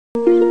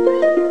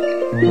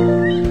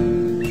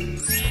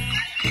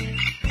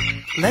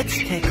Let's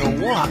take a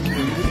walk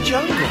in the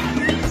jungle.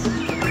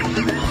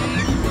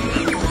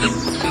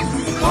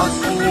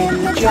 Walking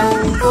in the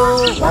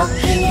jungle,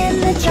 walking in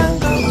the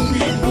jungle.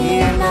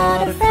 We're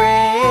not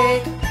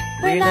afraid,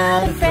 we're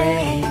not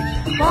afraid.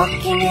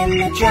 Walking in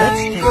the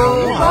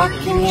jungle,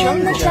 walking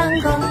in the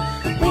jungle.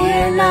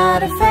 We're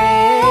not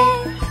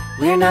afraid,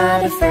 we're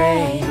not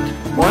afraid.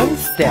 One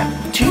step,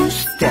 two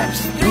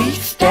steps, three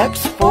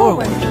steps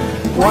forward.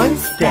 One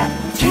step,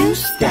 two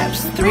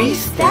steps, three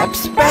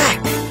steps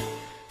back.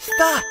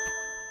 Stop!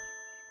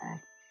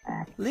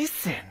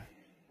 Listen.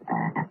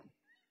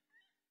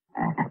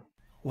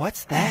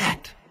 What's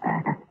that?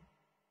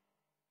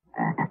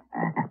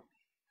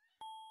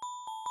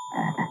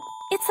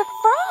 It's a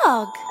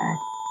frog.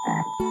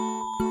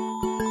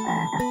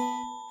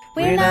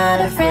 We're not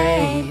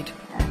afraid.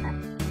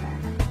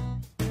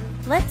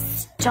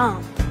 Let's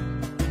jump.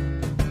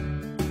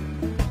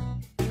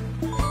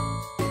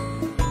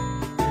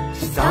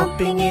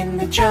 Stomping in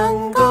the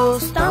jungle,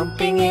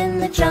 stomping in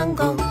the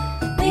jungle.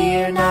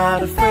 We're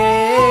not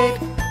afraid,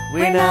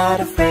 we're not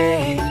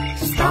afraid.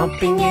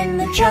 Stomping in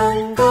the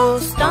jungle,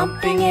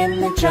 stomping in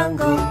the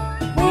jungle.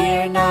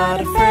 We're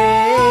not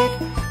afraid,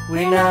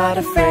 we're not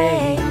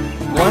afraid.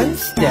 One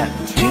step,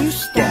 two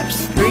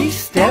steps, three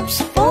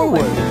steps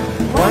forward.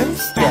 One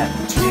step,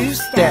 two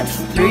steps,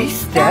 three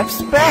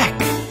steps back.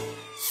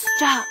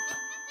 Stop.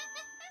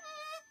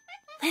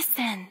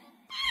 Listen.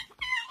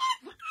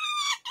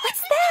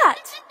 What's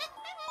that?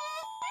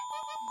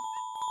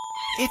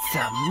 It's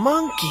a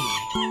monkey.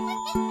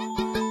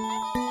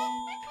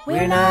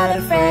 We're not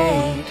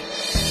afraid.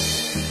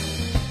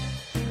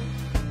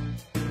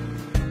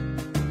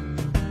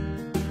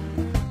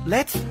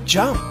 Let's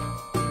jump.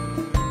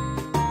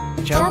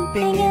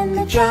 Jumping in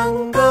the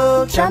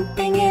jungle,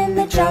 jumping in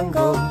the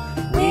jungle.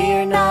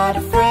 We're not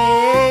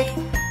afraid,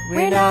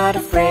 we're not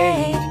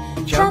afraid.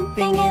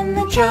 Jumping in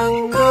the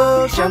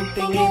jungle,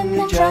 jumping in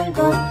the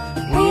jungle.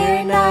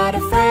 We're not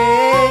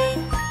afraid,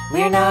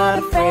 we're not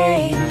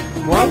afraid.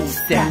 One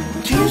step,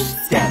 two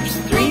steps,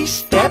 three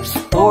steps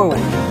forward.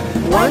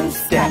 One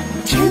step,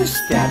 two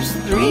steps,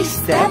 three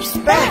steps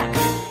back.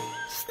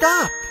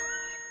 Stop.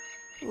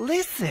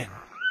 Listen.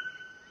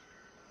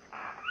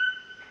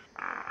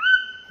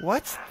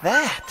 What's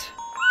that?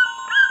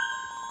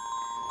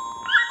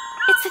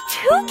 It's a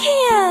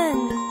toucan.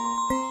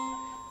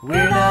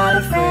 We're not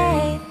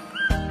afraid.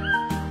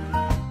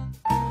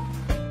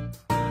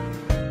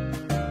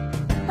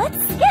 Let's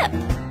skip.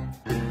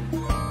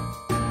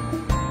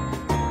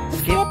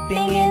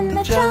 Skipping in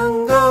the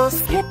jungle,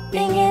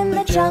 skipping in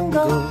the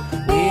jungle.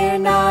 We're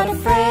not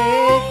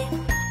afraid,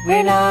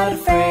 we're not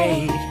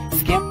afraid.